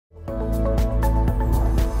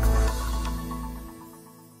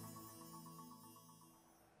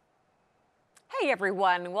Hi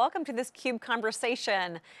everyone, welcome to this CUBE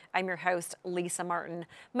conversation. I'm your host, Lisa Martin.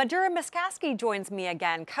 Madhura Maskasky joins me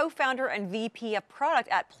again, co-founder and VP of Product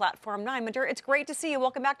at Platform9. Madhura, it's great to see you.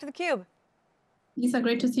 Welcome back to theCUBE. Lisa,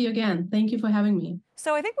 great to see you again. Thank you for having me.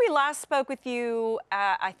 So I think we last spoke with you,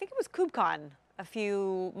 I think it was KubeCon a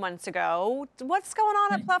few months ago. What's going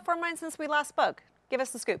on at Platform9 since we last spoke? Give us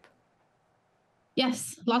the scoop.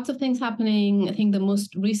 Yes, lots of things happening. I think the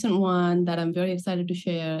most recent one that I'm very excited to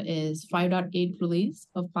share is 5.8 release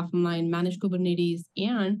of Platform9 Managed Kubernetes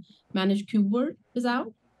and Managed KubeWord is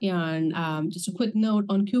out. And just a quick note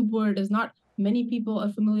on KubeWord is not many people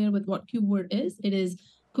are familiar with what KubeWord is. It is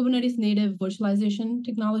Kubernetes native virtualization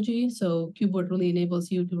technology. So KubeWord really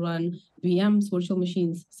enables you to run VMs, virtual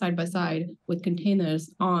machines, side by side with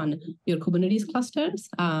containers on your Kubernetes clusters.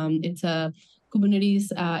 It's a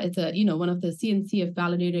Kubernetes, it's one of the CNCF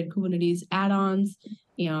validated Kubernetes add-ons,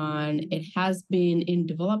 and it has been in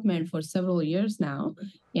development for several years now.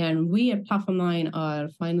 And we at Platform9 are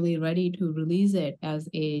finally ready to release it as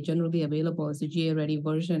a generally available, as a GA-ready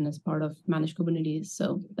version as part of Managed Kubernetes.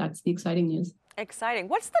 So that's the exciting news. Exciting.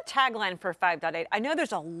 What's the tagline for 5.8? I know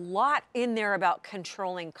there's a lot in there about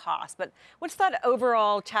controlling costs, but what's that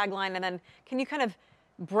overall tagline? And then can you kind of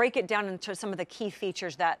break it down into some of the key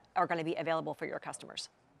features that are going to be available for your customers?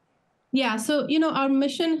 Yeah, so our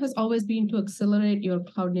mission has always been to accelerate your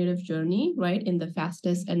cloud native journey, right, in the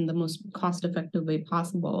fastest and the most cost-effective way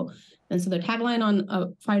possible. And so the tagline on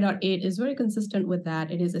 5.8 is very consistent with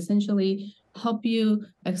that. It is essentially help you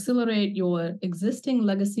accelerate your existing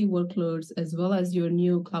legacy workloads as well as your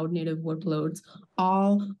new cloud native workloads,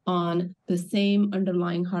 all on the same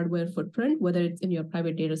underlying hardware footprint, whether it's in your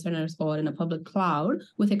private data centers or in a public cloud,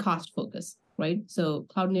 with a cost focus. Right? So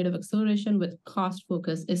cloud native acceleration with cost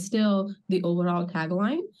focus is still the overall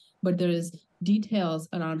tagline, but there is details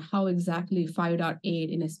around how exactly 5.8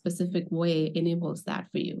 in a specific way enables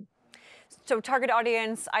that for you. So target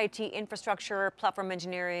audience, IT infrastructure, platform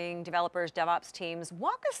engineering, developers, DevOps teams.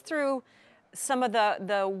 Walk us through some of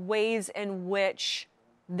the ways in which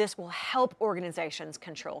this will help organizations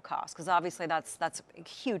control costs, because obviously that's a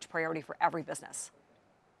huge priority for every business.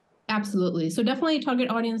 Absolutely. So definitely target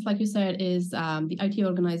audience, like you said, is the IT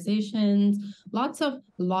organizations, lots of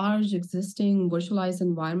large existing virtualized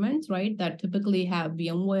environments, right, that typically have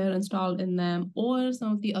VMware installed in them, or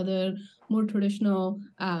some of the other more traditional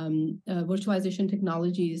virtualization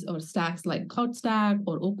technologies or stacks like CloudStack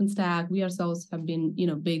or OpenStack. We ourselves have been,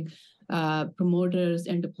 big promoters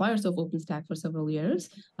and deployers of OpenStack for several years.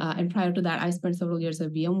 And prior to that, I spent several years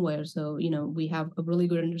at VMware. So, we have a really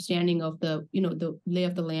good understanding of the lay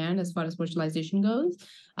of the land as far as virtualization goes.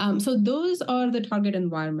 So those are the target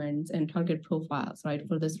environments and target profiles, right,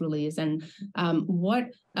 for this release. And what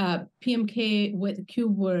PMK with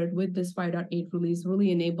KubeWord with this 5.8 release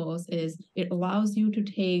really enables is it allows you to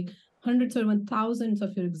take hundreds or even thousands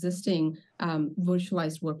of your existing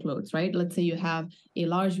virtualized workloads, right? Let's say you have a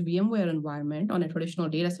large VMware environment on a traditional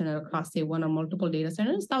data center across, say, one or multiple data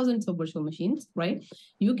centers, thousands of virtual machines, right?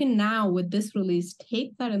 You can now, with this release,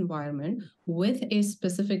 take that environment with a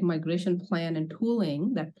specific migration plan and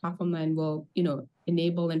tooling that Platform9 will,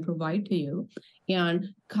 enable and provide to you, and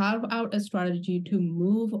carve out a strategy to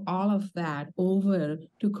move all of that over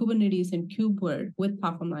to Kubernetes and KubeWord with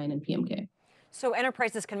Platform9 and PMK. So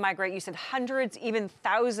enterprises can migrate, you said hundreds, even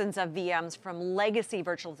thousands of VMs from legacy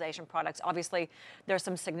virtualization products. Obviously, there's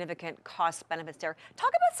some significant cost benefits there.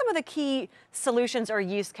 Talk about some of the key solutions or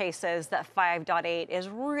use cases that 5.8 is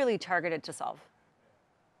really targeted to solve.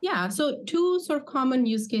 Yeah, so two sort of common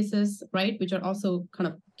use cases, right, which are also kind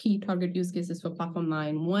of key target use cases for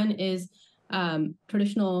Platform9. One is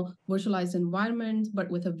traditional virtualized environments, but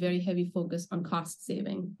with a very heavy focus on cost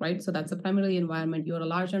saving, right? So that's a primary environment. You're a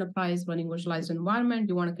large enterprise running virtualized environment.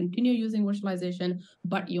 You want to continue using virtualization,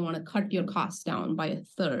 but you want to cut your costs down by a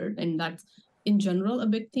third. And that's, in general, a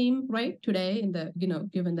big theme, right? Today, in the,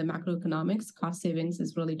 given the macroeconomics, cost savings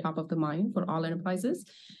is really top of the mind for all enterprises.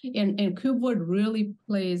 And KubeWord really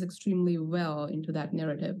plays extremely well into that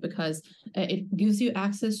narrative because it gives you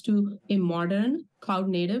access to a modern cloud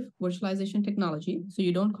native virtualization technology. So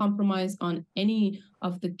you don't compromise on any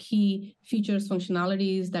of the key features,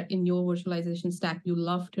 functionalities that in your virtualization stack you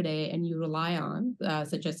love today and you rely on,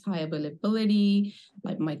 such as high availability,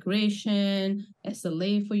 like migration,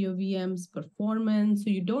 SLA for your VMs, performance.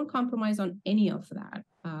 So you don't compromise on any of that.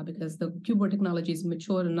 Because the KubeWord technology is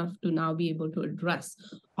mature enough to now be able to address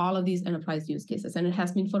all of these enterprise use cases, and it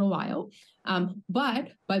has been for a while.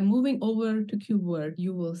 But by moving over to KubeWord,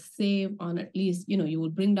 you will save on at least, you will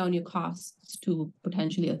bring down your costs to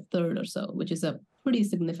potentially a third or so, which is a pretty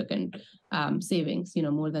significant savings,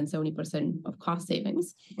 more than 70% of cost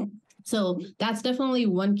savings. So that's definitely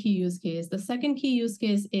one key use case. The second key use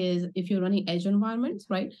case is if you're running edge environments,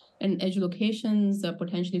 right? And edge locations,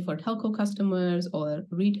 potentially for telco customers or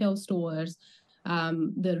retail stores,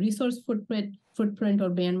 the resource footprint or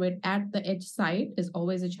bandwidth at the edge site is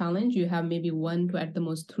always a challenge. You have maybe 1 to at the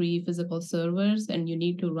most 3 physical servers, and you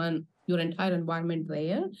need to run your entire environment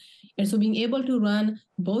there. And so being able to run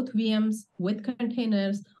both VMs with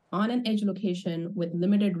containers on an edge location with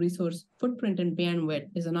limited resource footprint and bandwidth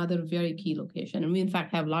is another very key location. And we, in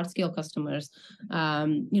fact, have large-scale customers,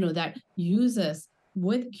 that use us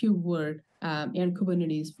with KubeVirt and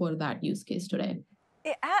Kubernetes for that use case today.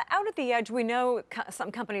 Out at the edge, we know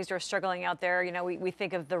some companies are struggling out there. We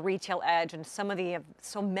think of the retail edge and so many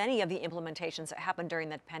of the implementations that happened during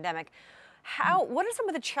the pandemic. What are some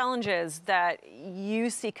of the challenges that you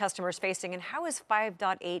see customers facing, and how is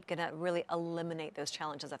 5.8 going to really eliminate those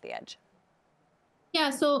challenges at the edge? Yeah,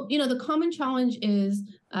 so the common challenge is,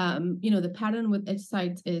 the pattern with edge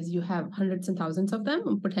sites is you have hundreds and thousands of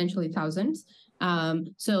them, potentially thousands.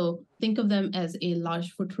 So think of them as a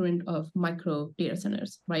large footprint of micro data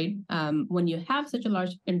centers, right? When you have such a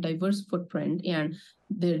large and diverse footprint and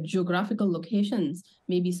their geographical locations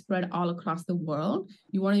may be spread all across the world,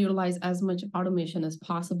 you want to utilize as much automation as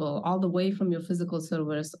possible, all the way from your physical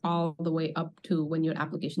servers, all the way up to when your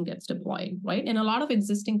application gets deployed, right? And a lot of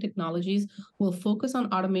existing technologies will focus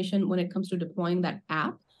on automation when it comes to deploying that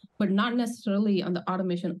app, but not necessarily on the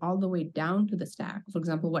automation all the way down to the stack. For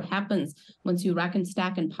example, what happens once you rack and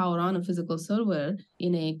stack and power on a physical server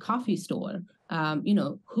in a coffee store?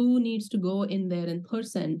 Who needs to go in there in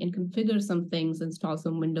person and configure some things, install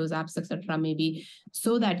some Windows apps, etc., maybe,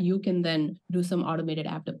 so that you can then do some automated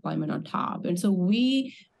app deployment on top. And so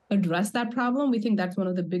we address that problem. We think that's one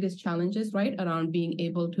of the biggest challenges, right, around being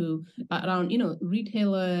able to,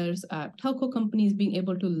 retailers, telco companies being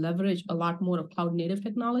able to leverage a lot more of cloud native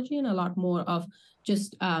technology and a lot more of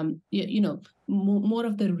just, more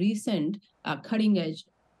of the recent cutting edge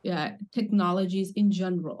technologies in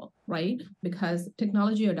general, right? Because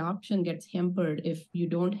technology adoption gets hampered if you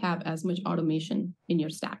don't have as much automation in your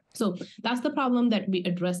stack. So that's the problem that we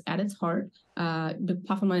address at its heart. The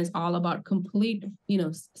Platform9 is all about complete,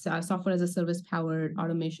 software as a service powered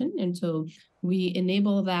automation. And so we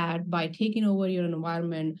enable that by taking over your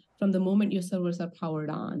environment from the moment your servers are powered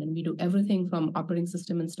on. And we do everything from operating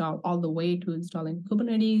system install all the way to installing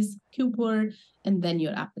Kubernetes, KubeVirt, and then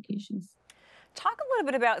your applications. Talk a little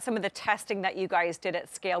bit about some of the testing that you guys did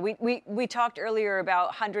at scale. We talked earlier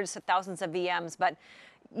about hundreds of thousands of VMs, but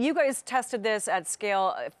you guys tested this at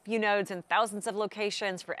scale, a few nodes in thousands of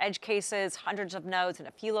locations for edge cases, hundreds of nodes in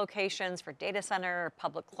a few locations for data center,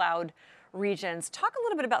 public cloud regions. Talk a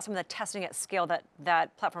little bit about some of the testing at scale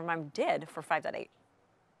that Platform9 did for 5.8.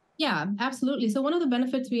 Yeah, absolutely. So one of the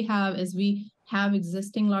benefits we have is we have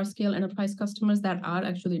existing large-scale enterprise customers that are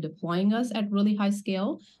actually deploying us at really high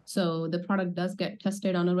scale. So the product does get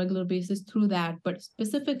tested on a regular basis through that. But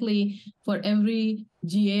specifically for every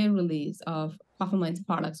GA release of Platform9's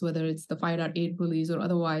products, whether it's the 5.8 release or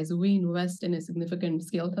otherwise, we invest in a significant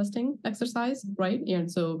scale testing exercise, right?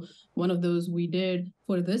 And so one of those we did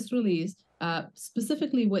for this release,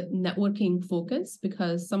 specifically with networking focus,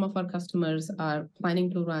 because some of our customers are planning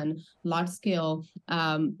to run large-scale,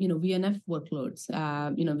 VNF workloads,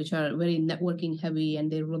 which are very networking heavy,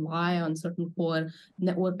 and they rely on certain core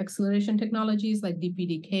network acceleration technologies like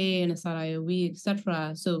DPDK and SRIOV,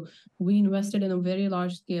 etc. So we invested in a very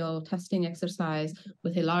large-scale testing exercise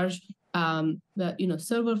with a large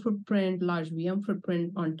server footprint, large VM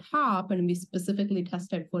footprint on top, and we specifically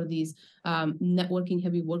tested for these networking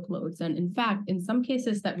heavy workloads. And in fact, in some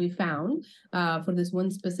cases that we found for this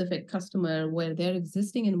one specific customer where their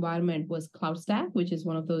existing environment was CloudStack, which is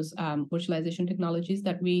one of those virtualization technologies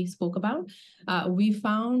that we spoke about, we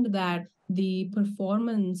found that the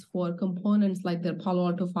performance for components like their Palo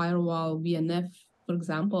Alto Firewall, VNF, for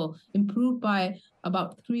example, improved by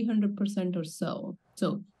about 300% or so.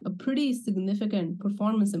 So a pretty significant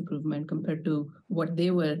performance improvement compared to what they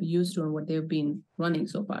were used to and what they've been running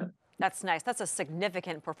so far. That's nice. That's a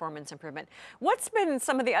significant performance improvement. What's been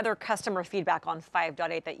some of the other customer feedback on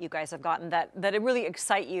 5.8 that you guys have gotten that it really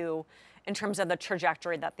excite you in terms of the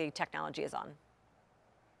trajectory that the technology is on?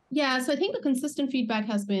 Yeah, so I think the consistent feedback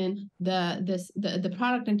has been the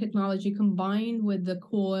product and technology combined with the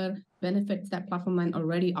core benefits that Platform9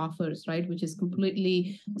 already offers, right? Which is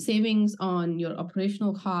completely savings on your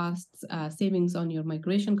operational costs, savings on your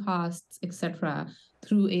migration costs, etc.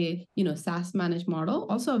 through a SaaS managed model,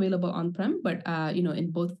 also available on-prem, but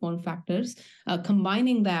in both form factors.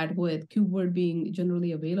 Combining that with KubeVirt being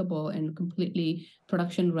generally available and completely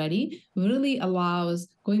production ready really allows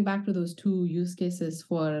going back to those two use cases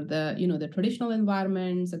for the traditional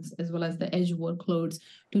environments as well as the edge workloads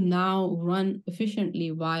to now run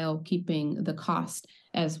efficiently while keeping the cost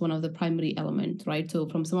as one of the primary elements, right? So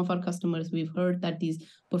from some of our customers, we've heard that these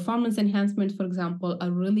performance enhancements, for example,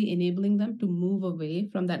 are really enabling them to move away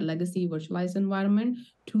from that legacy virtualized environment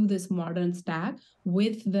to this modern stack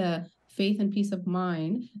with the faith and peace of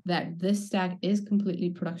mind that this stack is completely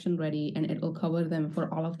production ready and it will cover them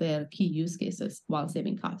for all of their key use cases while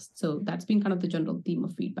saving costs. So that's been kind of the general theme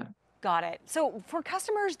of feedback. Got it. So for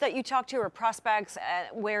customers that you talk to or prospects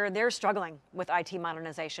where they're struggling with IT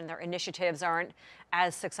modernization, their initiatives aren't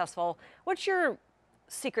as successful, what's your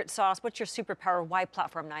secret sauce? What's your superpower? Why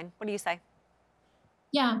Platform9? What do you say?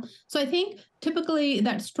 Yeah, so I think typically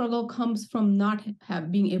that struggle comes from not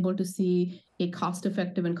being able to see a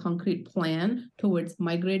cost-effective and concrete plan towards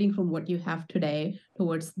migrating from what you have today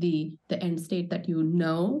towards the end state that you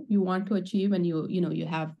want to achieve, and you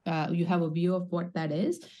have a view of what that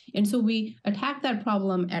is. And so we attack that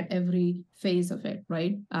problem at every phase of it,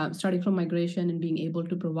 right? Starting from migration and being able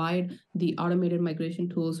to provide the automated migration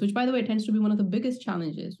tools, which by the way tends to be one of the biggest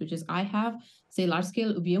challenges, which is I have, say,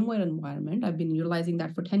 large-scale VMware environment. I've been utilizing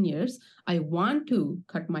that for 10 years. I want to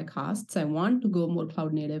cut my costs. I want to go more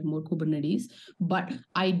cloud native, more Kubernetes, but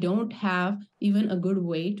I don't have even a good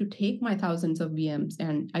way to take my thousands of VMs,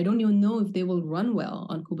 and I don't even know if they will run well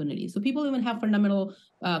on Kubernetes. So people even have fundamental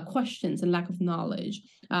questions and lack of knowledge.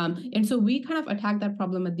 And so we kind of attack that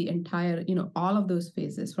problem at the entire, all of those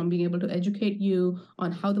phases, from being able to educate you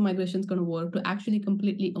on how the migration is going to work, to actually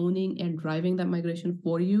completely owning and driving that migration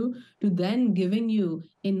for you, to then giving you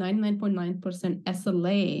a 99.9%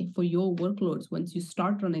 SLA for your workloads once you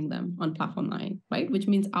start running them on Platform9, right? Which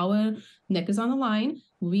means our neck is on the line.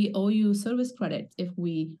 We owe you service credits if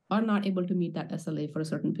we are not able to meet that SLA for a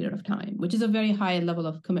certain period of time, which is a very high level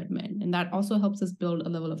of commitment. And that also helps us build a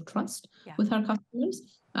level of trust with our customers.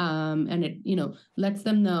 And it, lets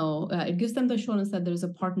them know, it gives them the assurance that there's a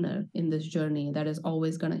partner in this journey that is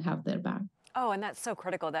always going to have their back. Oh, and that's so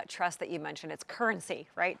critical, that trust that you mentioned. It's currency,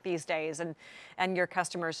 right, these days, and your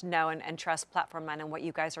customers know and trust Platform9 and what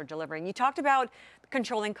you guys are delivering. You talked about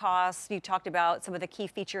controlling costs. You talked about some of the key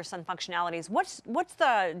features and functionalities. What's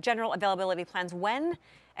the general availability plans? When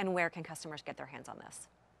and where can customers get their hands on this?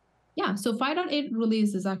 Yeah, so 5.8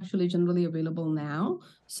 release is actually generally available now.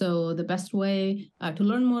 So the best way to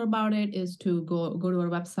learn more about it is to go to our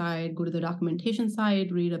website, go to the documentation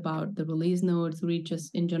site, read about the release notes, read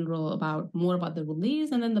just in general more about the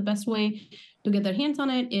release. And then the best way to get their hands on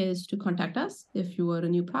it is to contact us if you are a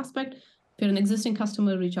new prospect. If you're an existing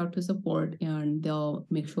customer, reach out to support and they'll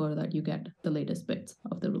make sure that you get the latest bits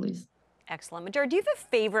of the release. Excellent. Madhura, do you have a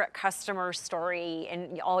favorite customer story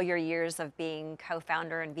in all your years of being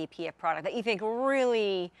co-founder and VP of product that you think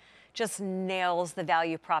really just nails the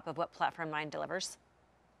value prop of what Platform9 delivers?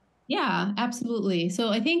 Yeah, absolutely. So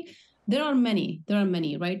I think there are many,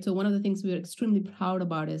 right? So one of the things we are extremely proud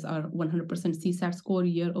about is our 100% CSAT score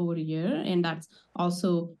year over year. And that's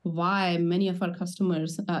also why many of our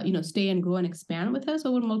customers, stay and grow and expand with us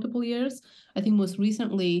over multiple years. I think most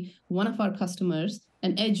recently, one of our customers,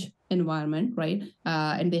 an edge environment, right?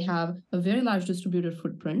 And they have a very large distributed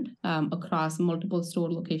footprint across multiple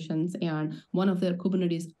store locations. And one of their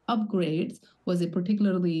Kubernetes upgrades was a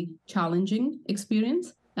particularly challenging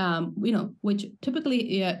experience. Which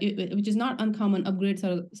typically, which is not uncommon. Upgrades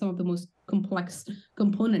are some of the most complex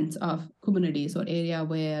components of Kubernetes, or area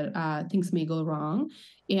where things may go wrong.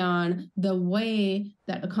 And the way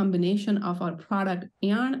that a combination of our product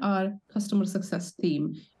and our customer success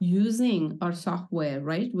team using our software,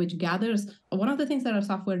 right, which gathers, one of the things that our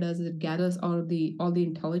software does is it gathers all the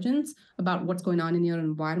intelligence about what's going on in your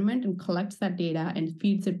environment and collects that data and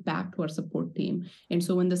feeds it back to our support team. And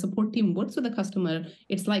so when the support team works with the customer,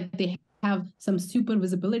 it's like they have some super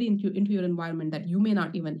visibility into your environment that you may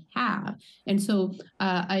not even have. And so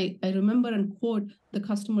I remember and quote the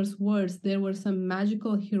customer's words, there were some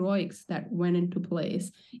magical heroics that went into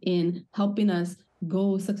place in helping us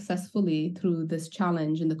go successfully through this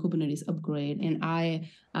challenge in the Kubernetes upgrade. And I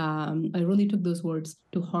really took those words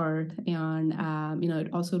to heart. And,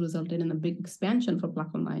 it also resulted in a big expansion for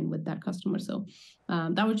Platform9 with that customer. So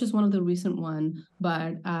that was just one of the recent one.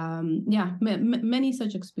 But many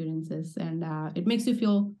such experiences. And it makes you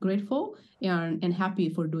feel grateful and happy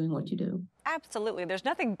for doing what you do. Absolutely. There's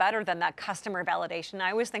nothing better than that customer validation.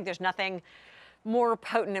 I always think there's nothing more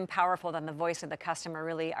potent and powerful than the voice of the customer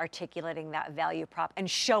really articulating that value prop and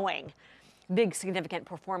showing big significant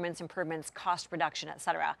performance improvements, cost reduction, et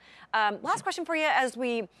cetera. Last question for you, I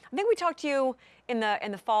think we talked to you in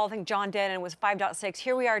the fall, I think John did, and it was 5.6.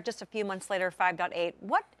 Here we are just a few months later, 5.8.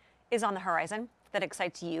 What is on the horizon that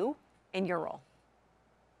excites you in your role?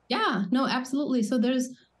 Yeah, no, absolutely. So there's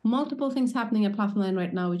multiple things happening at Platform9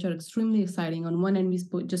 right now, which are extremely exciting. On one end,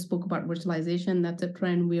 we just spoke about virtualization. That's a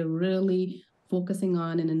trend we're really focusing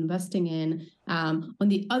on and investing in. On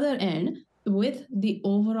the other end, with the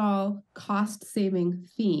overall cost saving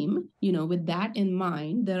theme, with that in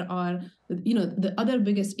mind, there are, the other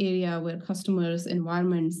biggest area where customers,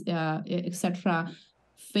 environments, et cetera,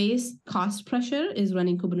 face cost pressure is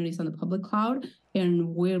running Kubernetes on the public cloud.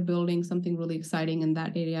 And we're building something really exciting in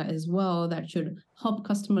that area as well that should help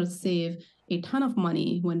customers save a ton of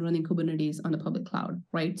money when running Kubernetes on the public cloud,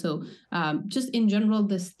 right? So just in general,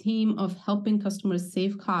 this theme of helping customers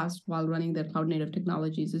save costs while running their cloud native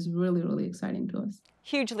technologies is really, really exciting to us.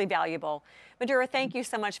 Hugely valuable. Madhura, thank you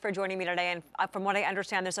so much for joining me today. And from what I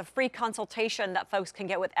understand, there's a free consultation that folks can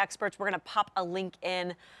get with experts. We're going to pop a link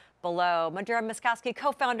in below. Madhura Maskasky,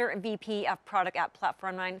 co-founder and VP of Product at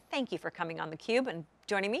Platform9. Thank you for coming on theCUBE and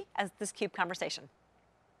joining me as this CUBE conversation.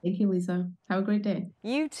 Thank you, Lisa. Have a great day.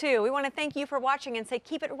 You too. We want to thank you for watching and say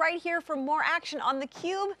keep it right here for more action on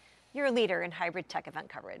theCUBE, your leader in hybrid tech event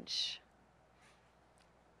coverage.